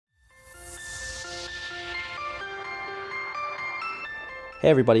Hey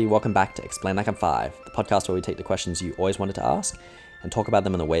everybody, welcome back to Explain Like I'm 5, the podcast where we take the questions you always wanted to ask and talk about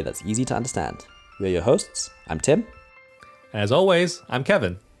them in a way that's easy to understand. We're your hosts, I'm Tim. As always, I'm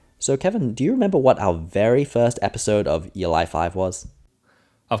Kevin. So Kevin, do you remember what our very first episode of ELI 5 was?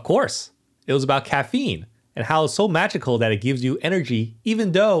 Of course, it was about caffeine and how it's so magical that it gives you energy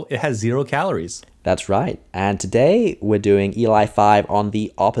even though it has 0 calories. That's right, and today we're doing ELI 5 on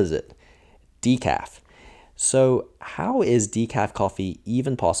the opposite, decaf. So how is decaf coffee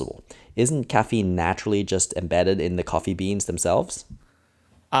even possible? Isn't caffeine naturally just embedded in the coffee beans themselves?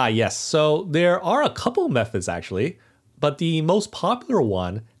 Yes. So there are a couple methods actually, but the most popular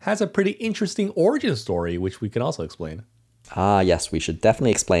one has a pretty interesting origin story, which we can also explain. Yes, we should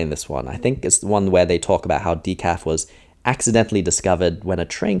definitely explain this one. I think it's the one where they talk about how decaf was accidentally discovered when a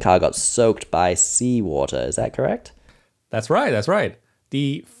train car got soaked by seawater. Is that correct? That's right.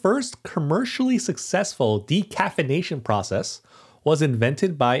 The first commercially successful decaffeination process was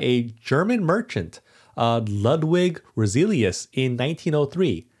invented by a German merchant, Ludwig Roselius, in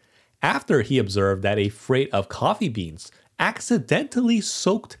 1903, after he observed that a freight of coffee beans accidentally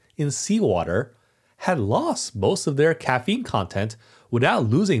soaked in seawater had lost most of their caffeine content without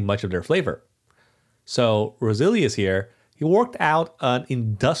losing much of their flavor. So Roselius here, he worked out an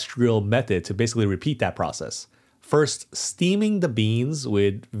industrial method to basically repeat that process. First, steaming the beans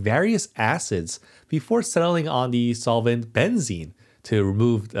with various acids before settling on the solvent benzene to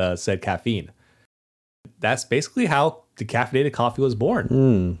remove said caffeine. That's basically how decaffeinated coffee was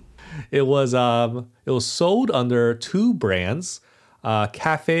born. It was sold under 2 brands,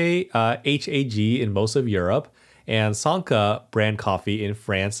 Cafe HAG in most of Europe and Sanka brand coffee in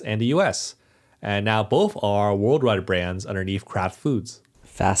France and the US. And now both are worldwide brands underneath Kraft Foods.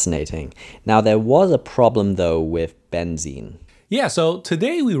 Fascinating. Now, there was a problem, though, with benzene. Yeah, so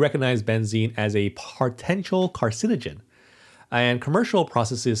today we recognize benzene as a potential carcinogen. And commercial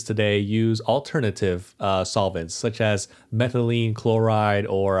processes today use alternative solvents such as methylene chloride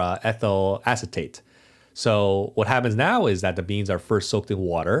or ethyl acetate. So what happens now is that the beans are first soaked in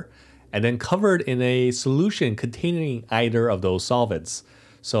water and then covered in a solution containing either of those solvents.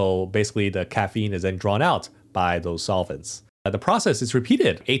 So basically the caffeine is then drawn out by those solvents. The process is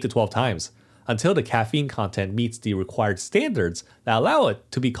repeated 8 to 12 times until the caffeine content meets the required standards that allow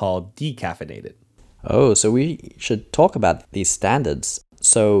it to be called decaffeinated. Oh, so we should talk about these standards.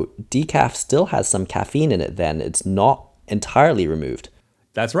 So decaf still has some caffeine in it then. It's not entirely removed.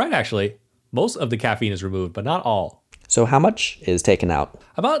 That's right, actually. Most of the caffeine is removed, but not all. So how much is taken out?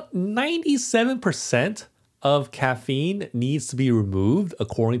 About 97% of caffeine needs to be removed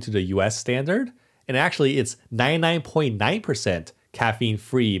according to the US standard. And actually, it's 99.9%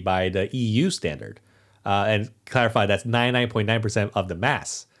 caffeine-free by the EU standard. And clarify, that's 99.9% of the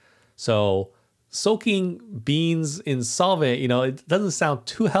mass. So soaking beans in solvent, it doesn't sound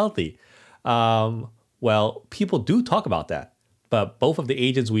too healthy. Well, people do talk about that. But both of the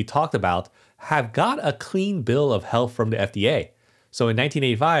agents we talked about have got a clean bill of health from the FDA. So in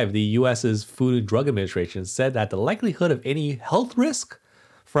 1985, the US's Food and Drug Administration said that the likelihood of any health risk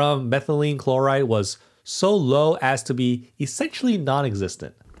from methylene chloride was so low as to be essentially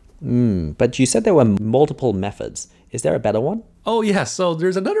non-existent. But you said there were multiple methods. Is there a better one? Oh, yeah. So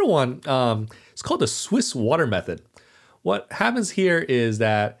there's another one. It's called the Swiss water method. What happens here is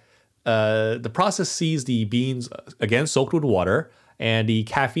that the process sees the beans, again, soaked with water, and the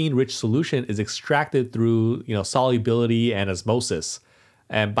caffeine-rich solution is extracted through solubility and osmosis.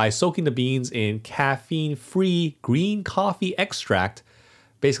 And by soaking the beans in caffeine-free green coffee extract,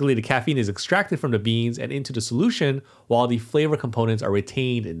 basically the caffeine is extracted from the beans and into the solution while the flavor components are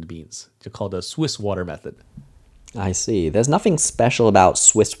retained in the beans. It's called the Swiss water method. I see. There's nothing special about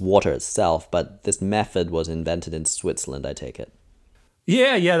Swiss water itself, but this method was invented in Switzerland, I take it.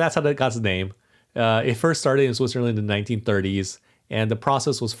 Yeah, that's how that got its name. It first started in Switzerland in the 1930s, and the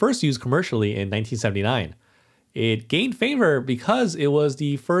process was first used commercially in 1979. It gained favor because it was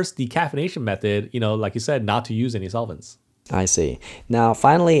the first decaffeination method, like you said, not to use any solvents. I see. Now,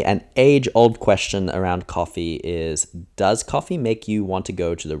 finally, an age-old question around coffee is, does coffee make you want to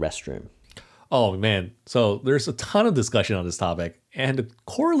go to the restroom? Oh, man. So there's a ton of discussion on this topic, and the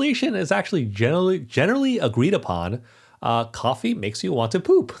correlation is actually generally agreed upon. Coffee makes you want to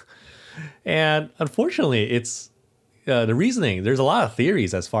poop. And unfortunately, it's the reasoning. There's a lot of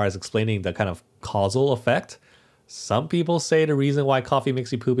theories as far as explaining the kind of causal effect. Some people say the reason why coffee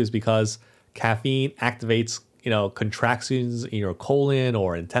makes you poop is because caffeine activates contractions in your colon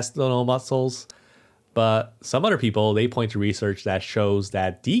or intestinal muscles. But some other people, they point to research that shows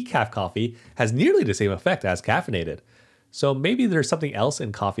that decaf coffee has nearly the same effect as caffeinated. So maybe there's something else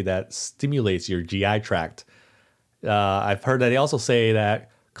in coffee that stimulates your GI tract. I've heard that they also say that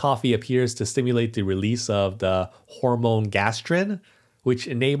coffee appears to stimulate the release of the hormone gastrin, which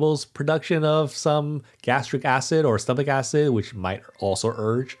enables production of some gastric acid or stomach acid, which might also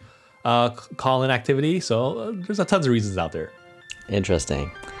urge colon activity. So there's tons of reasons out there.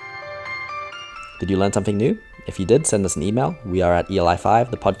 Interesting. Did you learn something new? If you did, send us an email. We are at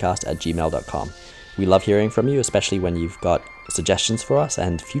eli5thepodcast@gmail.com. We love hearing from you, especially when you've got suggestions for us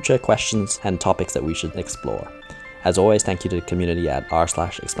and future questions and topics that we should explore. As always, thank you to the community at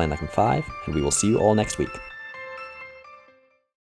r/explainlikeam5, and we will see you all next week.